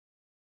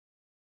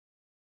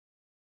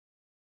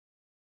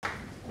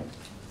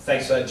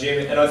Thanks for that,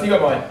 Jim. And I think I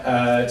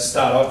might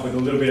start off with a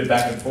little bit of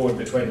back and forward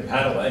between the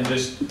panel and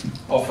just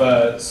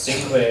offer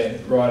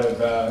Sinclair right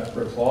of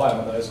reply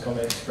on those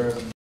comments from...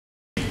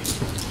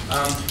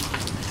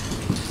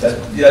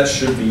 that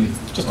should be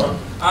just on.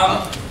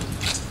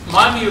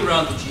 My view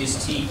around the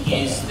GST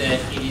is that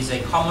it is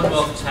a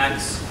Commonwealth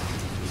tax.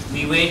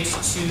 We went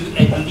to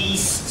at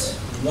least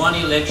one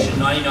election,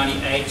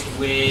 1998,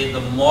 where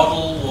the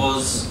model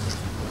was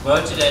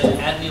voted at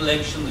an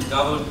election, the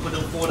government put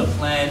forward a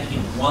plan, it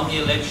won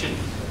the election.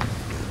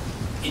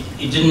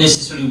 It didn't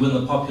necessarily win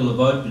the popular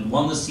vote, but it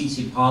won the seats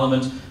in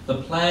Parliament.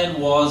 The plan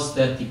was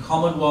that the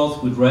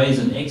Commonwealth would raise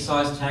an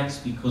excise tax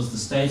because the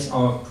states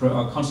are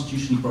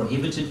constitutionally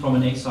prohibited from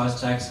an excise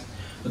tax.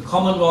 The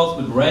Commonwealth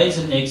would raise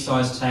an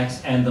excise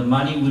tax and the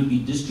money would be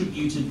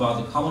distributed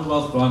by the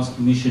Commonwealth Grants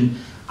Commission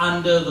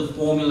under the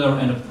formula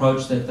and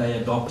approach that they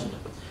adopted.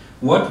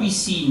 What we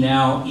see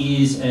now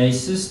is a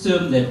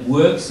system that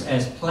works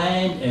as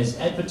planned, as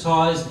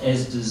advertised,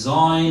 as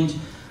designed.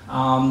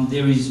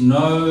 There is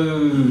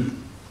no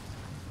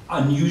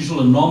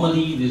unusual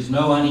anomaly, there's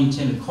no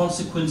unintended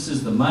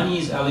consequences. The money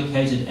is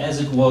allocated as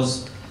it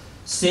was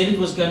said it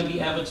was going to be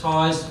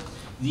advertised.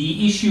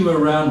 The issue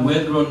around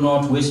whether or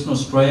not Western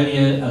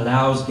Australia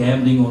allows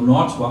gambling or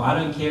not, well, I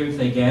don't care if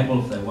they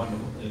gamble, if they want to,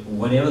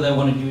 whatever they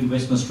want to do in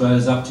Western Australia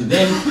is up to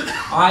them.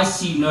 I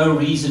see no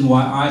reason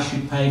why I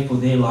should pay for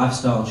their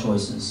lifestyle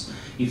choices.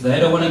 If they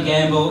don't want to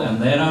gamble and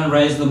they don't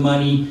raise the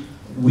money,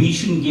 we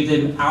shouldn't give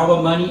them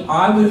our money.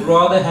 I would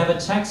rather have a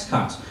tax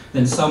cut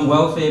than some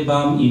welfare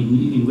bum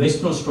in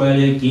Western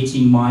Australia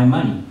getting my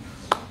money.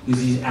 This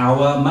is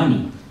our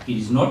money. It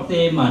is not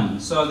their money.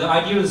 So the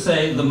idea of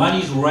saying the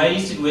money is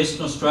raised in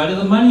Western Australia,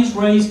 the money is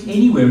raised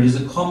anywhere. It is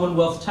a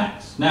Commonwealth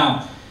tax.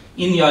 Now,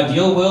 in the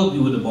ideal world, we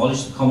would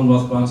abolish the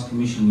Commonwealth Grants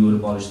Commission, we would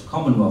abolish the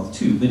Commonwealth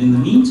too. But in the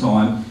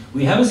meantime,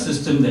 we have a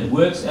system that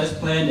works as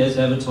planned, as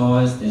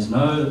advertised. There's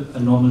no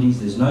anomalies,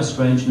 there's no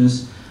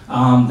strangeness.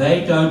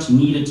 They don't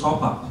need a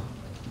top-up.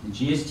 The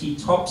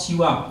GST tops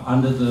you up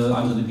under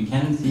the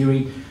Buchanan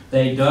theory.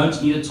 They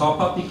don't need a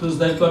top-up because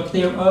they've got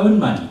their own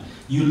money.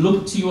 You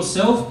look to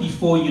yourself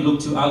before you look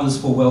to others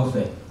for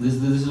welfare. This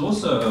is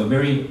also a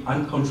very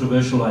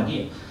uncontroversial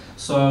idea.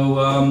 So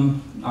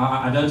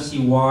I don't see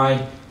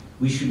why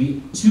we should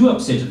be too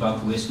upset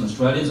about the Western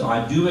Australians.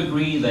 I do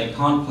agree they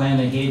can't plan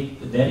ahead.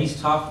 That is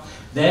tough.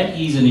 That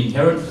is an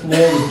inherent flaw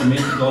with the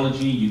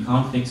methodology. You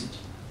can't fix it.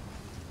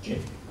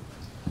 Jeff.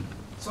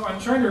 So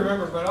I'm trying to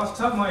remember, but off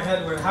the top of my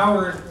head, when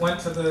Howard went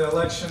to the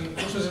election,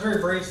 which was a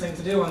very brave thing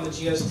to do on the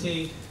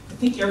GST, I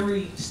think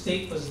every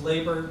state was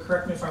Labour,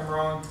 correct me if I'm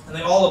wrong, and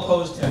they all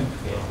opposed him.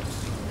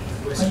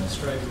 Western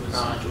Australia was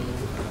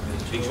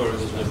Victoria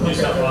was Liberal. New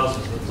South Wales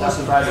was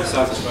Liberal.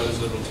 South Australia was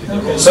Liberal too.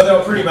 Okay. So they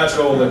were pretty much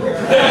all Liberal.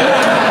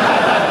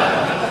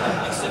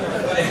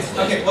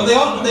 Okay,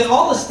 well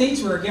all the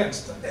states were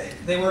against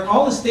them.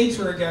 All the states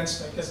were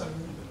against, I guess I'm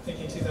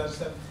thinking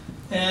 2007.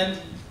 And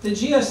the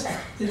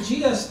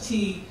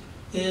GST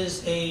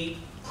is a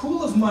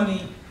pool of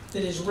money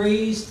that is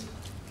raised,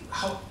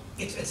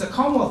 it's a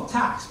Commonwealth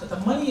tax, but the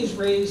money is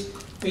raised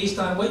based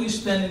on what you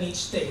spend in each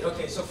state.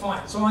 Okay, so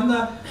fine. So on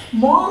the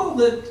model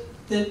that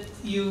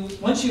you,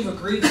 once you've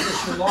agreed to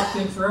this, you're locked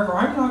in forever,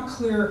 I'm not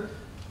clear,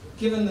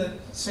 given that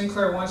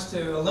Sinclair wants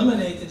to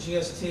eliminate the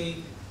GST,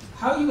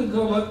 how you would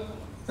go about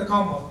the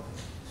Commonwealth.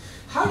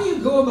 How do you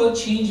go about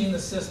changing the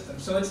system?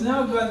 So it's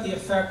now got the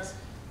effect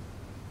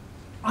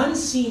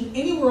unseen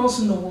anywhere else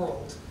in the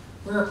world,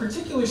 where a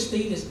particular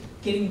state is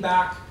getting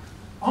back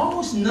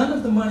almost none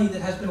of the money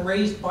that has been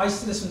raised by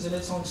citizens in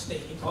its own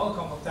state. You call it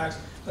Commonwealth tax,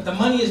 but the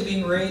money is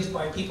being raised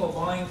by people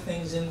buying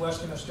things in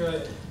Western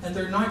Australia, and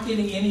they're not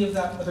getting any of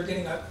that, but they're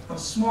getting a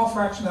small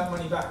fraction of that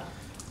money back.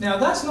 Now,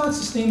 that's not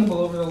sustainable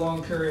over the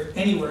long period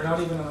anywhere, not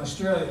even in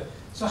Australia.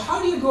 So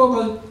how do you go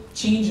about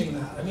changing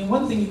that? I mean,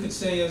 one thing you could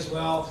say is,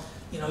 well,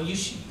 you know, you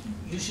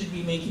should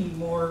be making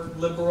more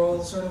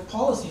liberal sort of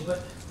policies,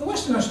 but the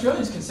Western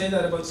Australians can say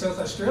that about South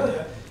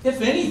Australia.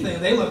 If anything,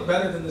 they look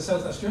better than the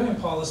South Australian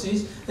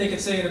policies. They could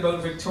say it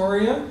about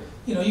Victoria.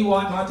 You know, you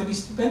ought not to be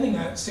spending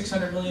that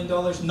 $600 million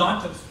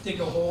not to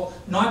dig a hole,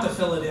 not to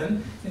fill it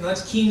in. You know,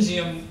 that's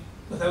Keynesian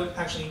without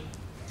actually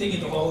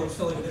digging the hole and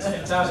filling it. It's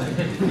fantastic.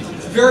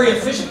 It's very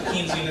efficient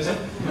Keynesianism.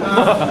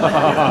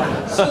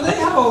 So they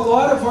have a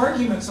lot of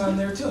arguments on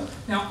there too.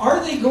 Now, are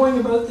they going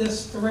about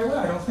this the right way?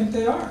 I don't think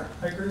they are.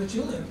 I agree with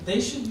Julian. They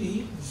should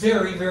be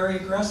very, very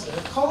aggressive.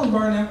 If Colin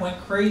Barnett went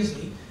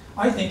crazy,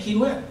 I think he'd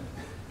win.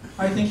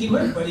 I think he'd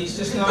win, but he's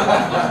just not.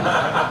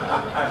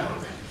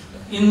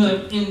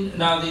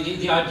 Now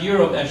the idea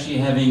of actually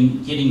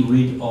getting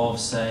rid of,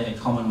 say, a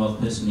Commonwealth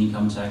personal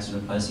income tax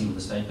and replacing it with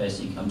a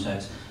state-based income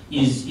tax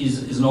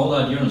is an old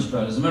idea in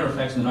Australia. As a matter of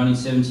fact, in the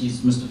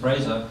 1970s, Mr.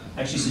 Fraser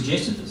actually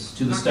suggested this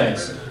to the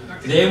states.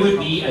 There would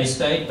be a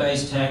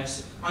state-based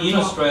tax in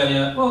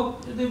Australia. Well,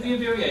 there'd be a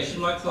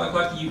variation, like the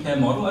UK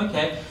model.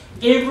 Okay,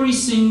 every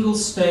single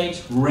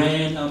state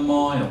ran a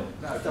mile.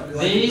 No,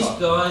 These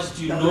guys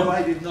do not.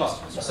 WA did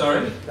not.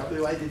 Sorry?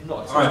 WA did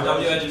not. All right,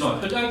 WA did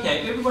not. But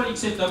okay, everybody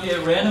except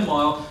WA ran a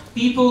mile.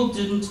 People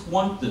didn't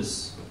want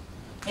this.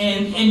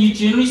 And you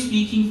generally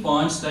speaking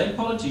find state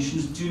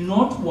politicians do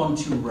not want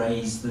to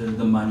raise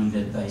the money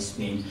that they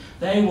spend.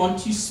 They want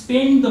to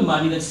spend the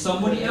money that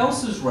somebody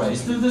else has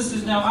raised. So this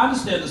is, now I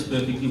understand this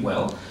perfectly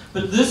well,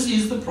 but this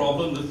is the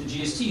problem with the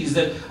GST, is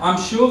that I'm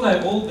sure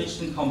they all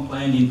bitched and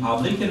complained in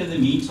public, and in the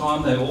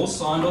meantime they all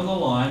signed on the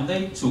line,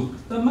 they took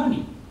the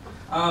money.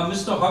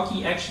 Mr.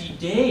 Hockey actually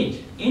dared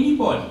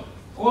anybody,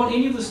 or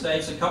any of the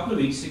states a couple of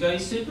weeks ago, he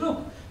said, look,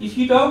 if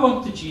you don't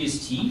want the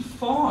GST,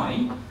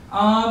 fine,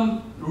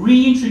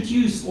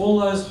 reintroduce all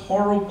those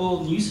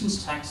horrible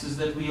nuisance taxes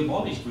that we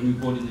abolished when we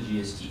brought in the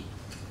GST.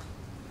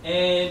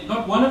 And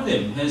not one of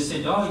them has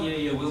said, oh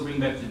yeah, we'll bring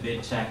back the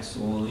bed tax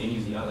or any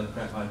of the other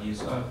crap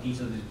ideas. Oh,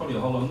 Peter, there's probably a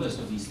whole long list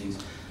of these things.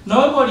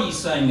 Nobody is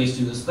saying let's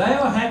do this. They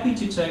are happy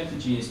to take the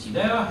GST.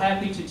 They are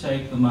happy to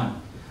take the money.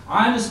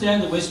 I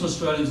understand that Western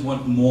Australians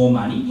want more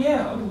money.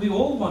 Yeah, we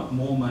all want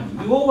more money.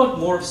 We all want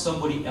more of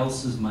somebody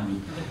else's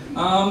money.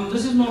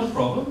 This is not a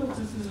problem. This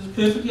is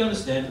perfectly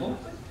understandable.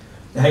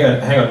 Hang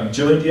on.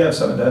 Julian, do you have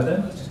something to add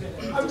there?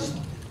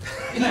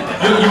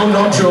 You're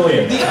not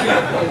Julian.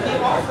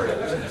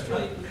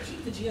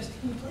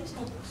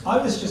 I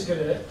was just going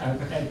to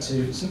add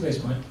to Sinclair's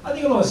point. I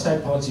think a lot of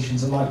state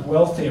politicians are like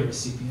welfare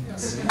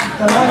recipients.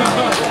 They're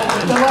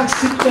like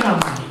sit-down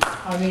money.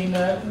 I mean,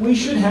 we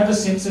should have a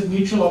sense of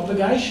mutual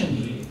obligation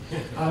here.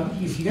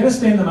 If you're going to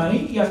spend the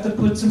money, you have to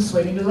put some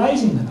sweat into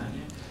raising the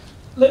money.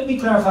 Let me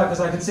clarify,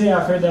 because I could see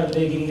our friend over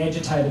there getting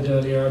agitated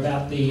earlier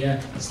about the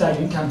state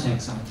income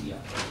tax idea.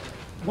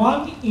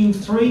 1 in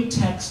 3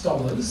 tax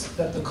dollars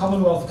that the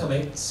Commonwealth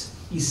collects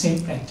is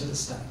sent back to the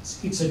states.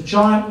 It's a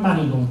giant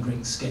money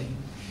laundering scheme.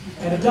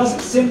 And it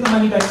doesn't send the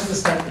money back to the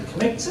state that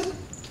collects it.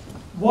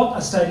 What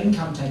a state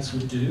income tax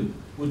would do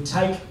would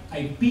take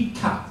a big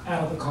cut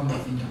out of the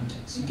Commonwealth income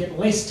tax. You'd get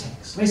less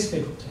tax, less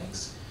federal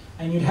tax,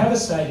 and you'd have a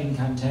state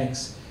income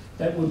tax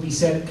that would be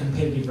set at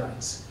competitive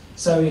rates.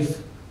 So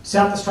if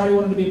South Australia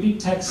wanted to be a big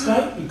tax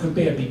state, it could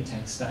be a big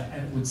tax state,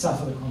 and it would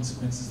suffer the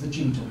consequences that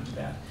Jim talked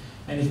about.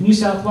 And if New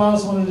South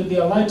Wales wanted to be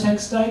a low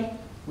tax state,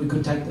 we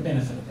could take the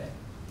benefit of that.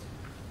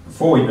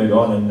 Before we move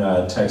on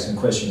and take some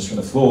questions from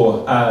the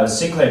floor,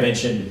 Sinclair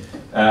mentioned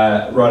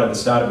right at the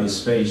start of his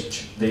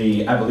speech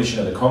the abolition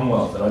of the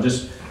Commonwealth, and I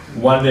just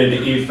wondered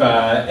if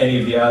any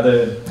of the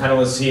other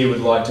panellists here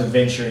would like to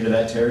venture into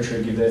that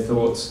territory, give their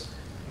thoughts.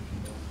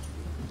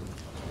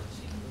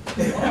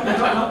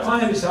 I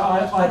think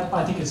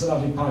it's a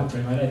lovely pipe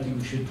dream. I don't think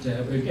we should,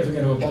 we're ever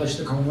going to abolish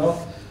the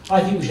Commonwealth.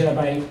 I think we should have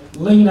a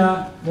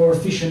leaner, more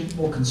efficient,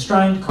 more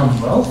constrained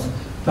Commonwealth,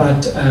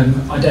 but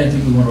I don't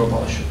think we want to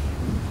abolish it.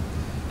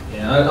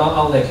 Yeah,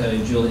 I'll echo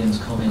Julian's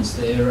comments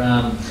there.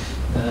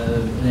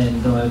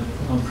 And I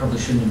probably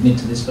shouldn't admit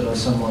to this, but I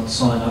somewhat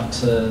sign up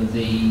to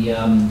the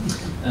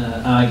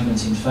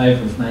arguments in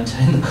favour of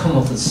maintaining the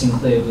Commonwealth, as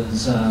Sinclair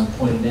was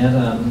pointing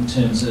out, in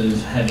terms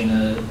of having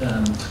a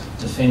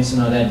defence,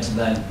 and I'd add to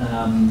that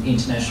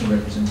international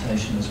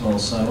representation as well.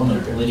 So on a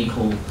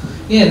political,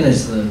 yeah, and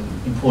there's the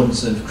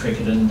importance of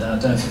cricket, and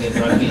don't forget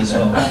rugby as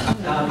well.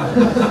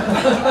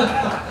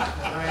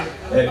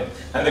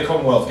 And the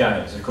Commonwealth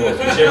Games, of course,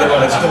 which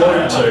everyone is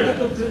glued to.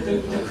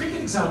 The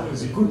cricket example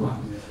is a good one.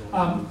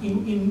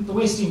 In the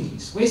West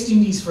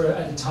Indies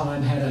at a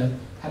time had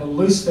a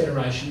loose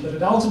federation, but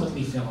it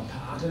ultimately fell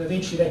apart, and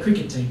eventually their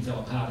cricket team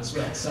fell apart as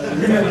well. So it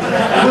wouldn't work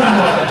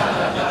out.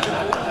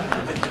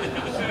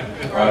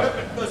 Right.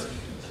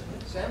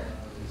 Sam?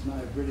 There's no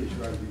British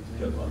rugby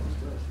team like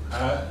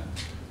Australia.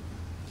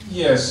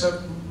 Yeah,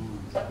 so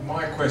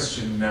my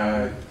question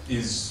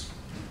is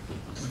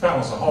to the panel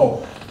as a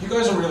whole. You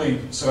guys are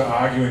really sort of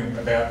arguing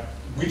about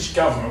which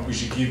government we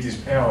should give this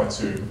power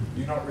to.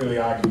 You're not really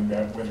arguing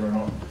about whether or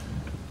not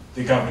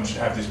the government should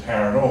have this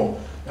power at all.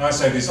 And I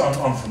say this,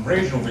 I'm from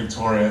regional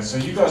Victoria, so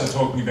you guys are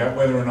talking about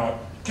whether or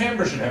not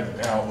Canberra should have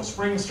the power or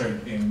Spring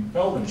Street in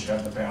Melbourne should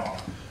have the power.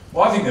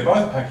 Well, I think they're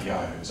both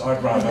pack-yahoos.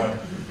 I'd rather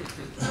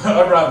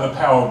the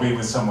power be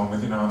with someone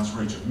within arm's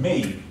reach of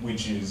me,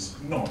 which is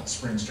not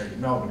Spring Street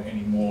in Melbourne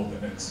any more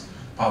than it's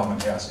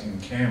Parliament House in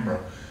Canberra.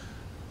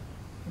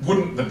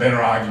 Wouldn't the better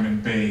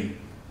argument be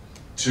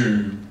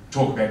to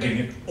talk about getting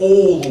it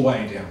all the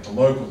way down to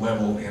local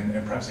level and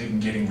perhaps even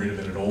getting rid of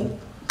it at all?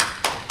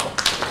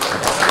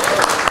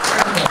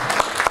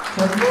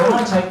 Can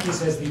I take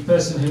this as the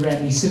person who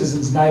ran the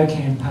Citizens No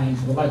campaign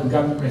for the local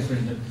government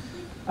referendum?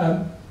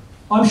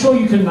 I'm sure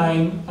you can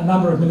name a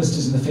number of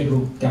ministers in the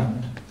federal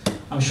government.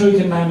 I'm sure you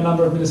can name a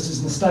number of ministers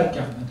in the state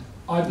government.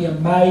 I'd be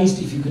amazed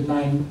if you could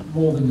name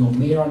more than your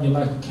mayor on your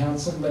local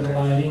council, let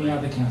alone any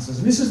other councillors.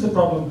 And this is the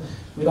problem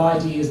with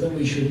ideas that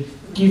we should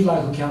give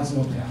local council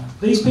more power.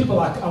 These people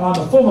are, and I'm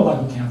a former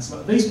local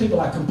councillor, these people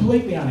are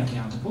completely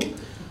unaccountable.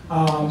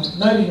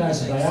 Nobody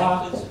knows who they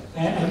are.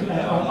 And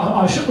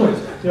I should look,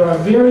 there are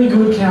very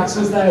good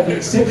councillors, they are the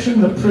exception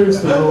that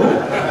proves the rule.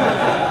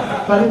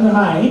 But in the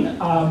main,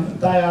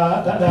 they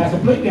are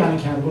completely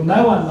unaccountable.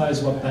 No one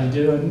knows what they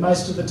do, and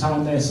most of the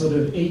time they're sort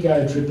of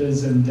ego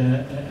trippers and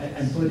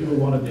political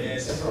wannabes.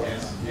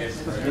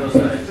 Yes.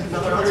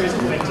 Another answer?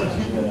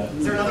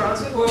 Is there another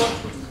answer? Well,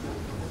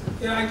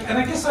 yeah, and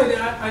I guess I'd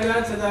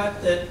add to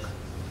that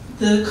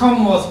the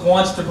Commonwealth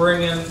wants to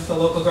bring in the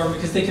local government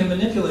because they can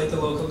manipulate the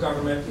local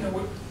government.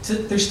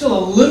 There's still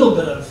a little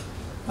bit of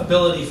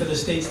ability for the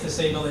states to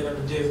say no, they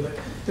never do, but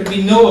there'd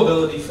be no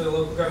ability for the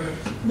local government.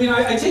 I mean,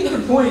 I take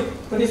your point,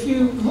 but if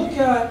you look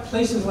at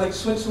places like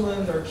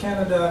Switzerland or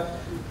Canada,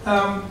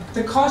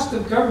 the cost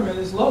of government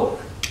is lower,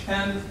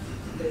 and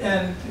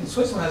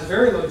Switzerland has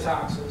very low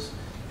taxes,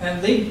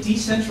 and they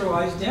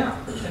decentralize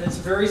down, and it's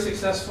a very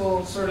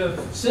successful sort of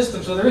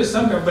system. So there is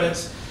some government, but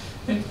it's,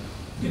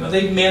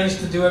 they've managed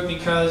to do it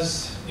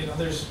because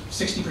there's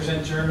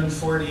 60% German,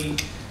 40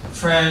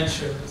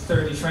 French, or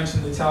 30 French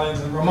and Italians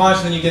and Romansh,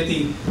 and then you get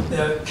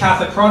the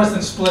Catholic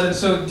Protestant split, and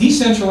so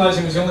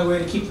decentralizing is the only way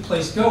to keep the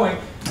place going,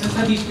 and it's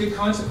had these good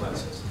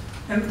consequences.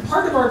 And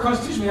part of our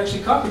Constitution we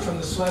actually copied from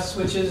the Swiss,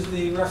 which is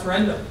the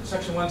referendum,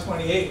 Section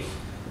 128.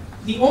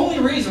 The only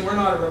reason we're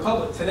not a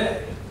republic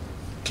today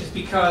is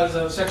because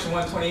of Section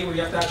 128, where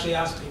you have to actually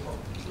ask people.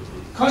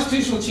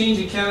 Constitutional change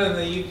in Canada and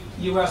the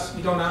US,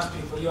 you don't ask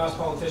people, you ask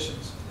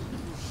politicians.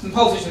 And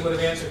politicians would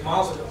have answered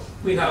miles ago.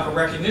 We'd have a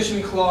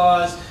recognition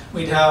clause,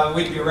 we'd be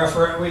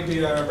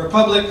a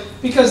republic,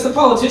 because the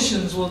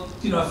politicians will,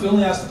 if you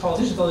only ask the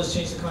politicians, they'll just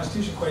change the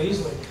Constitution quite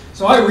easily.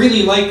 So I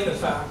really like the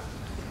fact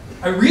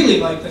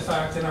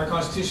in our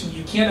Constitution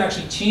you can't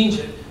actually change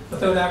it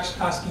without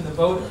asking the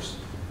voters.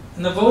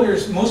 And the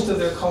voters, most of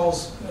their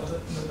calls, there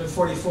have been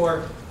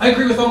 44, I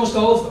agree with almost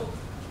all of them,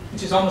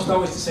 which is almost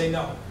always to say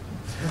no.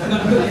 And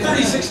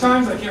 36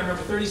 times, I can't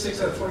remember,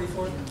 36 out of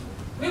 44.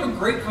 We have a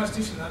great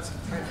Constitution, that's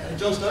it.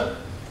 John Stone?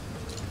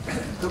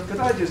 Could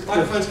I just...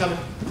 Microphone's coming.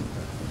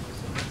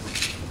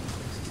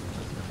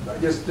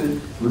 Just to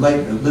relate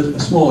a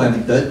small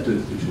anecdote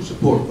to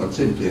support what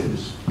Sinclair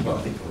is, well,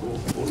 I think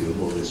all you're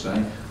more or less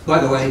saying. By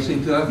the way,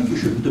 Sinclair, I think you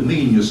shouldn't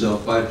demean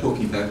yourself by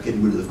talking about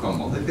getting rid of the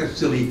Commonwealth. I think that's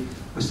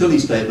a silly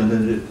statement,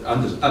 and it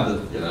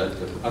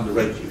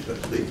underrates you, so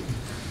to speak.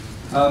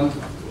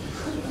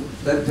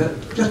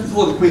 Just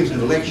before the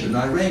Queensland election,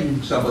 I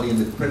rang somebody in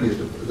the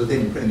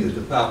then Premier's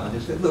department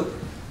and said, look,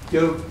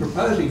 you're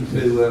proposing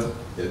to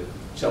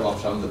sell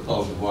off some of the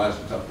poles and wires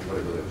and stuff,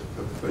 whatever they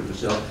propose to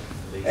sell,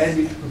 and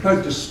you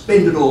propose to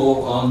spend it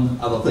all on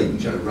other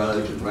things,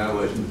 roads and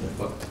railways and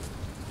stuff.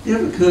 Did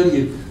it occur to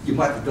you, you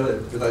might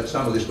devote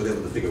some of this,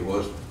 whatever the figure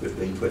was,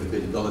 $15, $20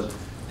 billion,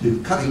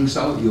 to cutting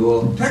some of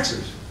your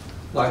taxes,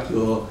 like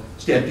your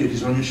stamp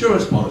duties on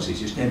insurance policies,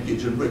 your stamp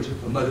duties on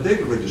motor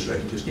vehicle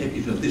registration, your stamp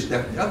duties on this,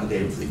 that, and the other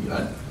damn thing,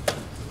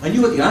 I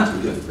knew what the answer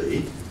was going to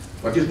be,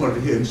 but I just wanted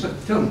to hear him say,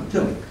 tell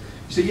me.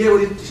 He said, yeah, well,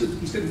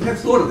 he said, we have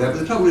thought of that, but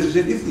the trouble is, he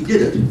said, if we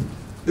did it,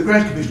 the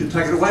Grants Commission would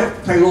take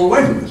it all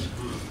away from us.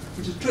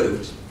 Which is true.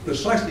 It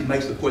precisely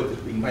makes the point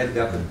that's being made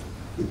about the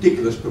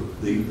ridiculous,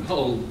 the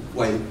whole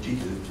way the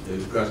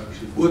Grants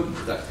Commission is working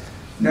today.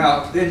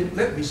 Now, then,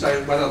 let me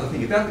say one other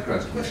thing about the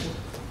Grants Commission.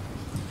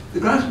 The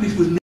Grants Commission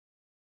was